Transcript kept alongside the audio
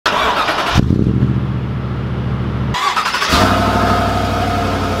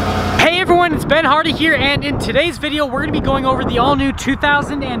Hardy here, and in today's video we're going to be going over the all-new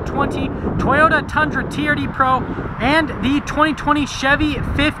 2020 Toyota Tundra TRD Pro and the 2020 Chevy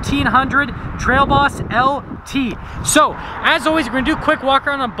 1500 Trail Boss LT. So, as always, we're going to do a quick walk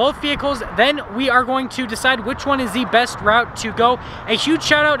around on both vehicles, then we are going to decide which one is the best route to go. A huge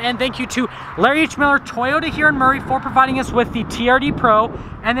shout out and thank you to Larry H. Miller Toyota here in Murray for providing us with the TRD Pro,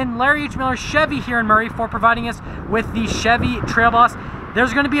 and then Larry H. Miller Chevy here in Murray for providing us with the Chevy Trail Boss.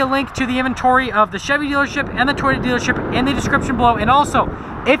 There's going to be a link to the inventory of the Chevy dealership and the Toyota dealership in the description below. And also,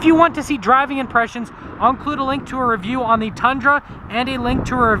 if you want to see driving impressions, I'll include a link to a review on the Tundra and a link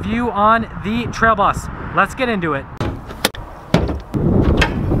to a review on the Trail Boss. Let's get into it.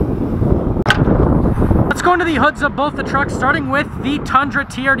 Let's go into the hoods of both the trucks, starting with the Tundra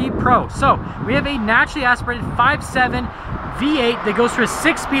TRD Pro. So, we have a naturally aspirated 5.7 V8 that goes through a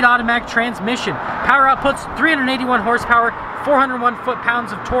 6-speed automatic transmission. Power outputs 381 horsepower, 401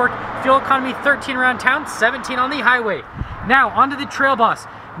 foot-pounds of torque, fuel economy 13 around town, 17 on the highway. Now, onto the Trail Boss.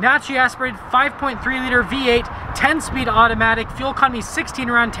 Naturally aspirated 5.3-liter V8, 10-speed automatic, fuel economy 16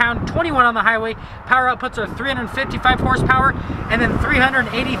 around town, 21 on the highway. Power outputs are 355 horsepower, and then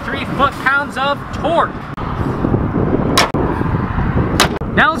 383 foot-pounds of torque.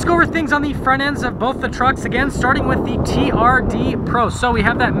 Now let's go over things on the front ends of both the trucks, again starting with the TRD Pro. So we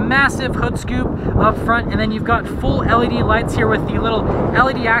have that massive hood scoop up front, and then you've got full LED lights here with the little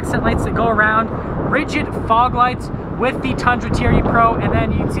LED accent lights that go around, rigid fog lights with the Tundra TRD Pro, and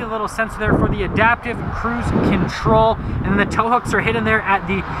then you can see a little sensor there for the adaptive cruise control, and then the tow hooks are hidden there at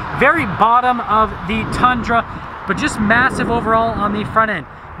the very bottom of the Tundra, but just massive overall on the front end.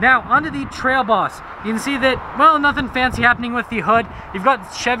 Now, onto the Trail Boss. You can see that, well, nothing fancy happening with the hood. You've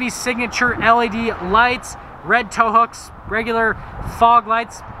got Chevy's signature LED lights, red tow hooks, regular fog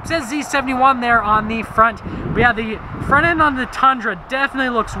lights. It says Z71 there on the front. But yeah, the front end on the Tundra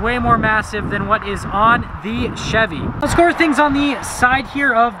definitely looks way more massive than what is on the Chevy. Let's go over things on the side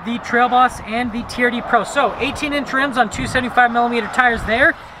here of the Trail Boss and the TRD Pro. So, 18-inch rims on 275mm tires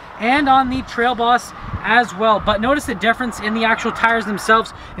there, and on the Trail Boss as well. But notice the difference in the actual tires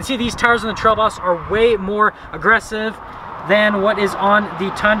themselves. You can see these tires on the Trail Boss are way more aggressive than what is on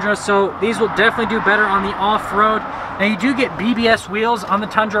the Tundra, so these will definitely do better on the off-road. Now you do get BBS wheels on the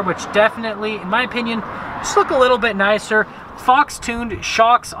Tundra, which definitely, in my opinion, just look a little bit nicer. Fox-tuned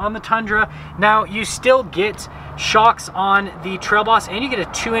shocks on the Tundra. Now you still get shocks on the Trail Boss, and you get a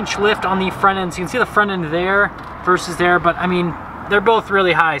 2-inch lift on the front end. So you can see the front end there versus there, but I mean, they're both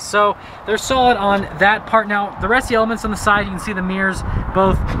really high, so they're solid on that part. Now the rest of the elements on the side, you can see the mirrors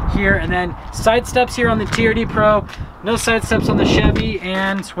both here, and then side steps here on the TRD Pro, no side steps on the Chevy,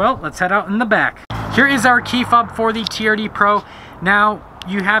 and well, let's head out in the back. Here is our key fob for the TRD Pro. Now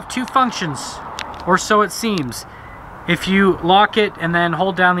you have two functions, or so it seems. If you lock it and then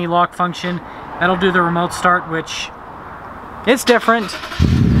hold down the lock function, that'll do the remote start, which it's different,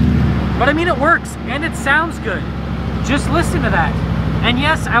 but I mean, it works and it sounds good. Just listen to that. And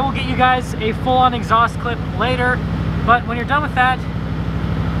yes, I will get you guys a full-on exhaust clip later, but when you're done with that,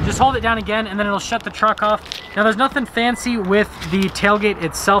 just hold it down again and then it'll shut the truck off. Now there's nothing fancy with the tailgate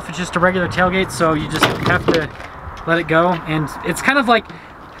itself, it's just a regular tailgate, so you just have to let it go, and it's kind of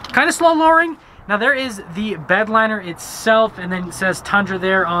slow lowering. Now there is the bed liner itself, and then it says Tundra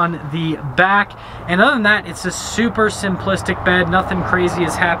there on the back, and other than that, it's a super simplistic bed, nothing crazy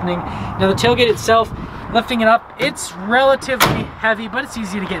is happening. Now the tailgate itself, lifting it up, it's relatively heavy, but it's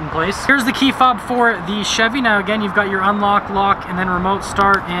easy to get in place. Here's the key fob for the Chevy. Now again, you've got your unlock, lock, and then remote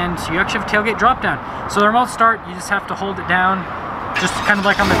start, and you actually have a tailgate drop down. So the remote start, you just have to hold it down, just kind of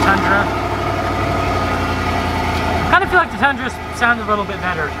like on the Tundra. Kind of feel like the Tundra sounded a little bit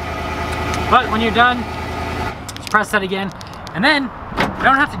better. But when you're done, just press that again, and then I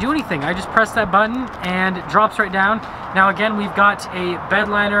don't have to do anything. I just press that button and it drops right down. Now again, we've got a bed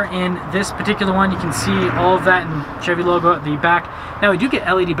liner in this particular one. You can see all of that and Chevy logo at the back. Now we do get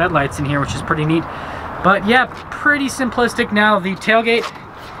LED bed lights in here, which is pretty neat. But yeah, pretty simplistic. Now the tailgate,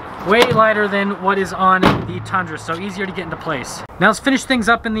 way lighter than what is on the Tundra, so easier to get into place. Now let's finish things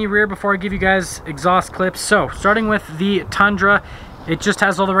up in the rear before I give you guys exhaust clips. So starting with the Tundra, it just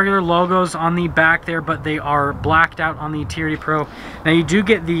has all the regular logos on the back there, but they are blacked out on the TRD Pro. Now you do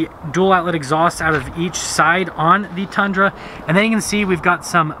get the dual outlet exhaust out of each side on the Tundra, and then you can see we've got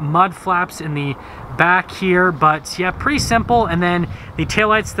some mud flaps in the back here, but yeah, pretty simple. And then the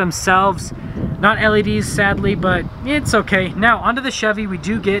taillights themselves, not LEDs sadly, but it's okay. Now onto the Chevy, we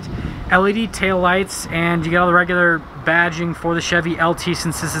do get LED taillights, and you get all the regular badging for the Chevy LT.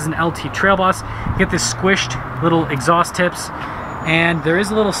 Since this is an LT Trail Boss, you get this squished little exhaust tips. And there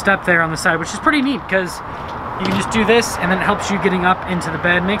is a little step there on the side, which is pretty neat because you can just do this and then it helps you getting up into the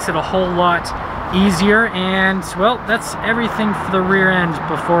bed. Makes it a whole lot easier. And well, that's everything for the rear end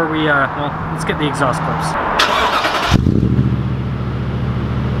before we, well, let's get the exhaust clips.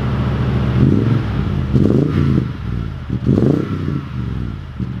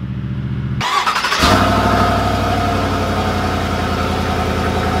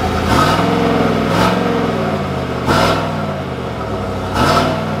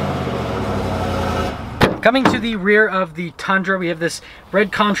 Coming to the rear of the Tundra, we have this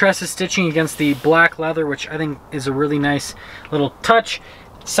red contrasted stitching against the black leather, which I think is a really nice little touch.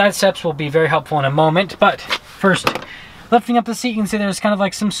 Side steps will be very helpful in a moment, but first, lifting up the seat, you can see there's kind of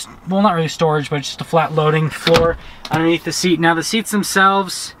like some, well, not really storage, but just a flat loading floor underneath the seat. Now the seats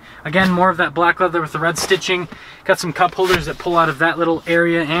themselves, again, more of that black leather with the red stitching. Got some cup holders that pull out of that little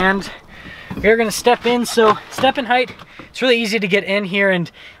area, and we're gonna step in. So step in height, it's really easy to get in here,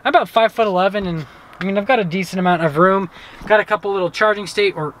 and I'm about 5'11", and I mean, I've got a decent amount of room. Got a couple little charging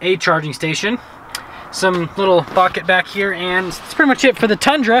station, some little pocket back here, and that's pretty much it for the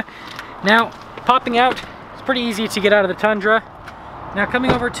Tundra. Now, popping out, it's pretty easy to get out of the Tundra. Now,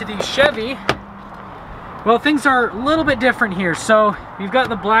 coming over to the Chevy, well, things are a little bit different here. So, you've got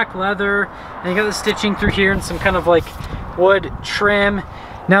the black leather, and you got the stitching through here, and some kind of like wood trim.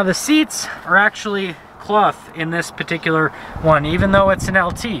 Now, the seats are actually cloth in this particular one, even though it's an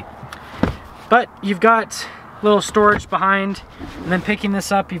LT. But you've got little storage behind, and then picking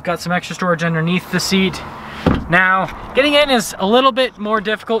this up, you've got some extra storage underneath the seat. Now, getting in is a little bit more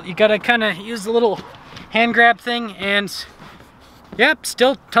difficult. You gotta kind of use the little hand grab thing, and yep,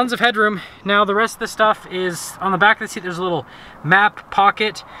 still tons of headroom. Now, the rest of the stuff is on the back of the seat. There's a little map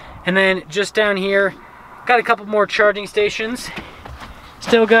pocket, and then just down here, got a couple more charging stations.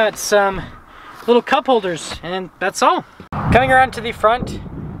 Still got some little cup holders, and that's all. Coming around to the front,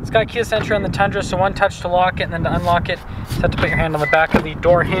 it's got keyless entry on the Tundra, so one touch to lock it, and then to unlock it, you have to put your hand on the back of the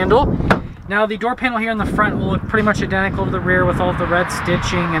door handle. Now, the door panel here in the front will look pretty much identical to the rear with all of the red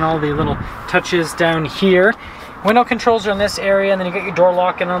stitching and all the little touches down here. Window controls are in this area, and then you get your door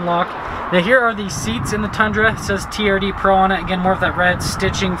lock and unlock. Now, here are the seats in the Tundra. It says TRD Pro on it. Again, more of that red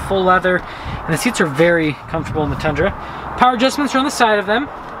stitching, full leather, and the seats are very comfortable in the Tundra. Power adjustments are on the side of them.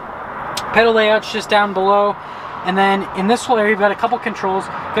 Pedal layout's just down below. And then in this whole area, you've got a couple controls.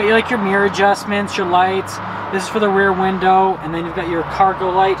 You've got like your mirror adjustments, your lights. This is for the rear window, and then you've got your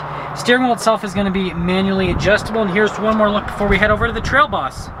cargo light. Steering wheel itself is going to be manually adjustable. And here's one more look before we head over to the Trail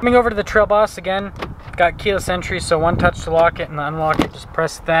Boss. Coming over to the Trail Boss again, got keyless entry, so one touch to lock it and unlock it. Just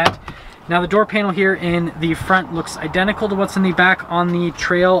press that. Now the door panel here in the front looks identical to what's in the back on the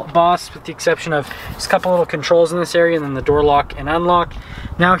Trail Boss, with the exception of just a couple little controls in this area, and then the door lock and unlock.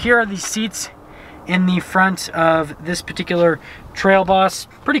 Now here are the seats in the front of this particular Trail Boss.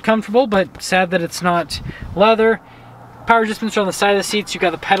 Pretty comfortable, but sad that it's not leather. Power adjustments are on the side of the seats. You've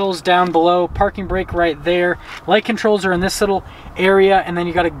got the pedals down below, parking brake right there. Light controls are in this little area, and then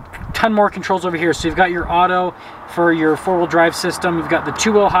you got a ton more controls over here. So you've got your auto for your four-wheel drive system. You've got the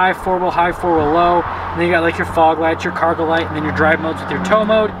two-wheel high, four-wheel high, four-wheel low. And then you got like your fog lights, your cargo light, and then your drive modes with your tow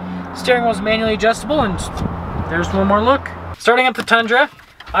mode. Steering wheel is manually adjustable, and there's one more look. Starting up the Tundra,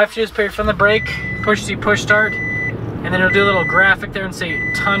 all I have to do is put your foot on the brake, push the push start, and then it'll do a little graphic there and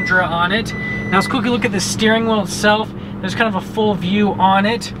say Tundra on it. Now let's quickly look at the steering wheel itself. There's kind of a full view on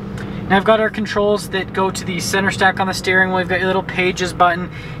it. Now I've got our controls that go to the center stack on the steering wheel. You've got your little pages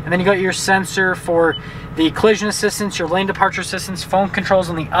button, and then you got your sensor for the collision assistance, your lane departure assistance, phone controls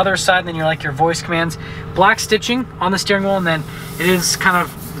on the other side, and then you like your voice commands. Black stitching on the steering wheel, and then it is kind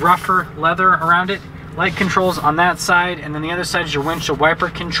of rougher leather around it. Light controls on that side, and then the other side is your windshield wiper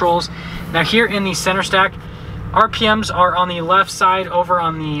controls. Now here in the center stack, RPMs are on the left side. Over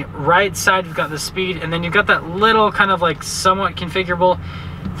on the right side, you've got the speed, and then you've got that little kind of like somewhat configurable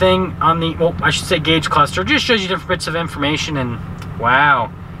thing on the, well, I should say gauge cluster. It just shows you different bits of information, and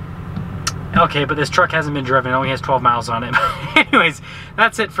wow. Okay, but this truck hasn't been driven. It only has 12 miles on it. Anyways,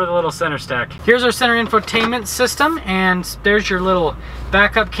 that's it for the little center stack. Here's our center infotainment system, and there's your little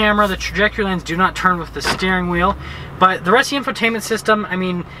backup camera. The trajectory lanes do not turn with the steering wheel, but the rest of the infotainment system, I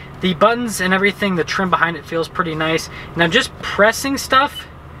mean, the buttons and everything, the trim behind it feels pretty nice. Now, just pressing stuff,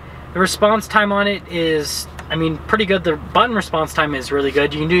 the response time on it is, I mean, pretty good. The button response time is really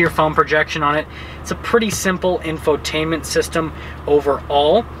good. You can do your phone projection on it. It's a pretty simple infotainment system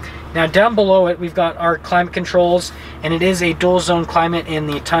overall. Now down below it, we've got our climate controls, and it is a dual zone climate in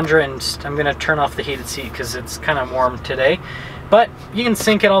the Tundra, and I'm gonna turn off the heated seat because it's kind of warm today. But you can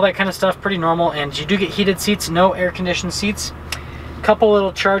sync it, all that kind of stuff, pretty normal, and you do get heated seats, no air conditioned seats. Couple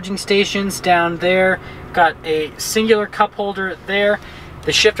little charging stations down there. Got a singular cup holder there.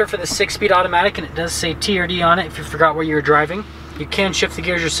 the shifter for the 6-speed automatic, and it does say TRD on it if you forgot where you were driving. You can shift the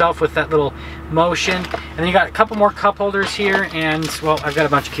gears yourself with that little motion. And then you got a couple more cup holders here, and well, I've got a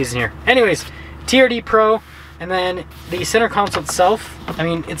bunch of keys in here. Anyways, TRD Pro, and then the center console itself, I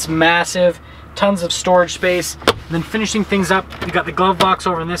mean, it's massive, tons of storage space. And then finishing things up, you got the glove box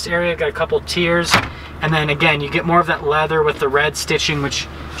over in this area, got a couple tiers. And then again, you get more of that leather with the red stitching, which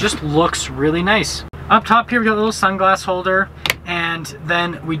just looks really nice. Up top here, we got a little sunglass holder. And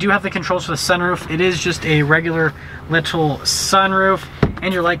then we do have the controls for the sunroof. It is just a regular little sunroof,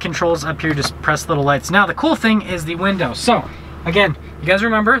 and your light controls up here, just press little lights. Now the cool thing is the window. So again, you guys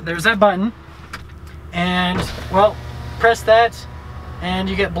remember there's that button, and well, press that and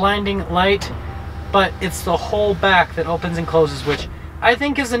you get blinding light, but it's the whole back that opens and closes, which I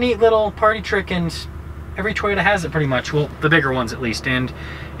think is a neat little party trick, and every Toyota has it pretty much, well, the bigger ones at least, and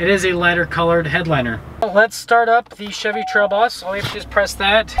it is a lighter colored headliner. Let's start up the Chevy Trail Boss. All you have to do is press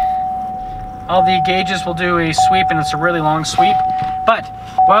that. All the gauges will do a sweep, and it's a really long sweep. But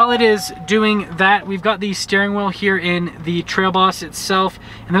while it is doing that, we've got the steering wheel here in the Trail Boss itself,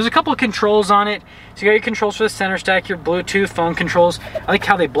 and there's a couple of controls on it. So you got your controls for the center stack, your Bluetooth, phone controls. I like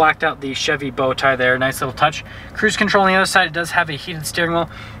how they blacked out the Chevy bow tie there, nice little touch. Cruise control on the other side, it does have a heated steering wheel.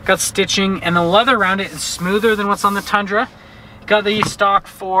 Got stitching, and the leather around it is smoother than what's on the Tundra. Got the stock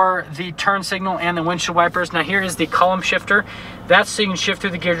for the turn signal and the windshield wipers. Now here is the column shifter. That's so you can shift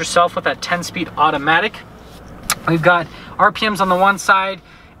through the gears yourself with that 10-speed automatic. We've got RPMs on the one side,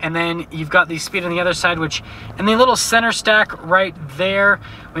 and then you've got the speed on the other side, which in the little center stack right there,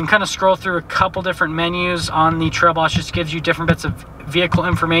 we can kind of scroll through a couple different menus on the Trail Boss. Just gives you different bits of vehicle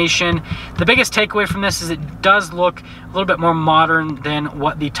information. The biggest takeaway from this is it does look a little bit more modern than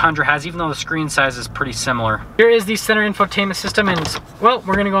what the Tundra has, even though the screen size is pretty similar. Here is the center infotainment system, and well,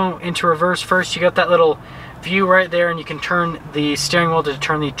 we're gonna go into reverse first. You got that little view right there, and you can turn the steering wheel to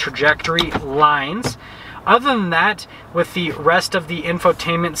turn the trajectory lines. Other than that, with the rest of the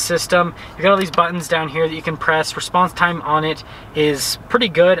infotainment system, you got all these buttons down here that you can press. Response time on it is pretty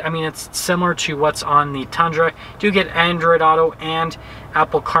good. I mean, it's similar to what's on the Tundra. You do get Android Auto and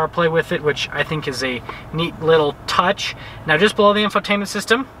Apple CarPlay with it, which I think is a neat little touch. Now, just below the infotainment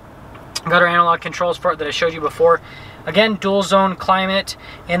system, got our analog controls for it that I showed you before. Again, dual zone climate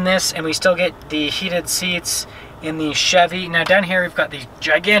in this, and we still get the heated seats in the Chevy. Now down here we've got these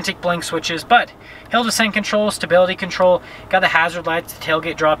gigantic blink switches, but hill descent control, stability control, got the hazard lights, the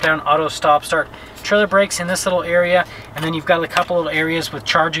tailgate drop down, auto stop start, trailer brakes in this little area, and then you've got a couple little areas with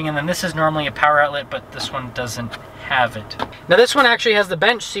charging, and then this is normally a power outlet, but this one doesn't have it. Now this one actually has the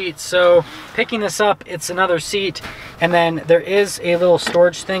bench seat, so picking this up, it's another seat, and then there is a little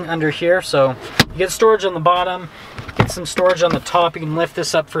storage thing under here, so you get storage on the bottom, get some storage on the top. You can lift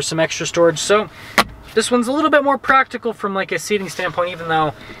this up for some extra storage. So this one's a little bit more practical from like a seating standpoint, even though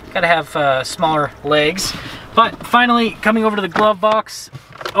you gotta have smaller legs. But finally, coming over to the glove box,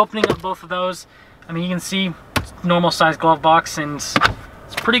 opening up both of those, I mean, you can see normal size glove box, and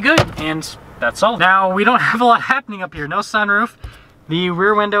it's pretty good, and that's all. Now, we don't have a lot happening up here. No sunroof. The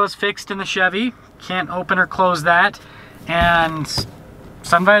rear window is fixed in the Chevy. Can't open or close that. And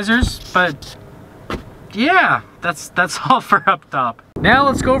sun visors, but yeah, that's all for up top. Now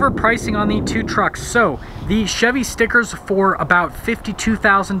let's go over pricing on the two trucks. So the Chevy stickers for about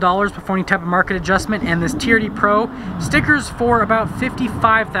 $52,000 before any type of market adjustment, and this TRD Pro stickers for about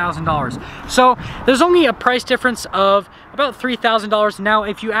 $55,000. So there's only a price difference of about $3,000. Now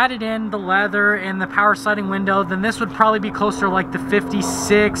if you added in the leather and the power sliding window, then this would probably be closer to like the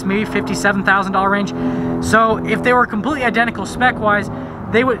 $56,000, maybe $57,000 range. So if they were completely identical spec wise,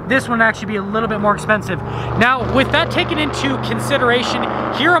 this one would actually be a little bit more expensive. Now, with that taken into consideration,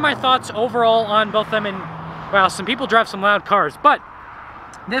 here are my thoughts overall on both of them. And well, some people drive some loud cars, but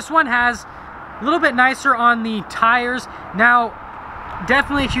this one has a little bit nicer on the tires. Now,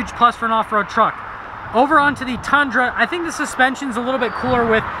 definitely a huge plus for an off-road truck. Over onto the Tundra, I think the suspension's a little bit cooler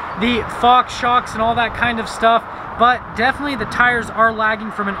with the Fox shocks and all that kind of stuff, but definitely the tires are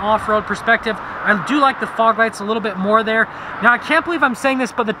lagging from an off-road perspective. I do like the fog lights a little bit more there. Now, I can't believe I'm saying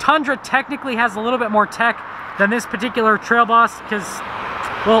this, but the Tundra technically has a little bit more tech than this particular Trail Boss, because,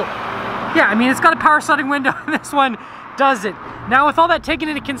 well, yeah, I mean, it's got a power sliding window, and this one doesn't. Now, with all that taken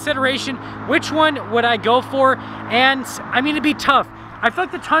into consideration, which one would I go for? And, I mean, it'd be tough. I feel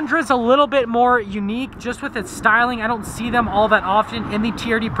like the Tundra is a little bit more unique just with its styling. I don't see them all that often in the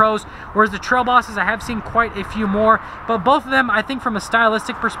TRD Pros, whereas the Trail Bosses, I have seen quite a few more. But both of them, I think from a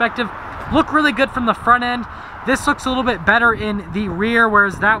stylistic perspective, look really good from the front end. This looks a little bit better in the rear,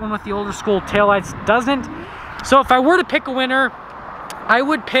 whereas that one with the older school taillights doesn't. So if I were to pick a winner, I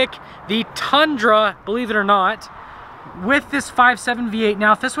would pick the Tundra, believe it or not. with this 5.7 V8.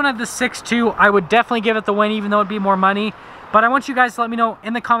 Now, if this one had the 6.2, I would definitely give it the win, even though it'd be more money. But I want you guys to let me know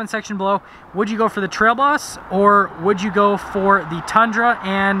in the comment section below, would you go for the Trail Boss or would you go for the Tundra,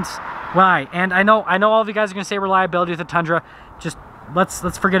 and why? And I know all of you guys are gonna say reliability with the Tundra. Just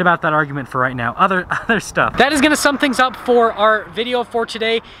let's forget about that argument for right now. Other stuff. That is gonna sum things up for our video for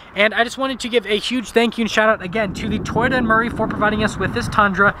today. And I just wanted to give a huge thank you and shout out again to the Toyota and Murray for providing us with this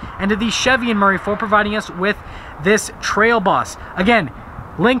Tundra, and to the Chevy and Murray for providing us with this Trail Boss. Again,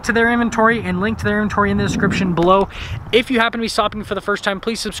 link to their inventory in the description below. If you happen to be stopping for the first time,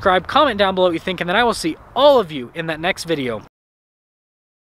 please subscribe, comment down below what you think, and then I will see all of you in that next video.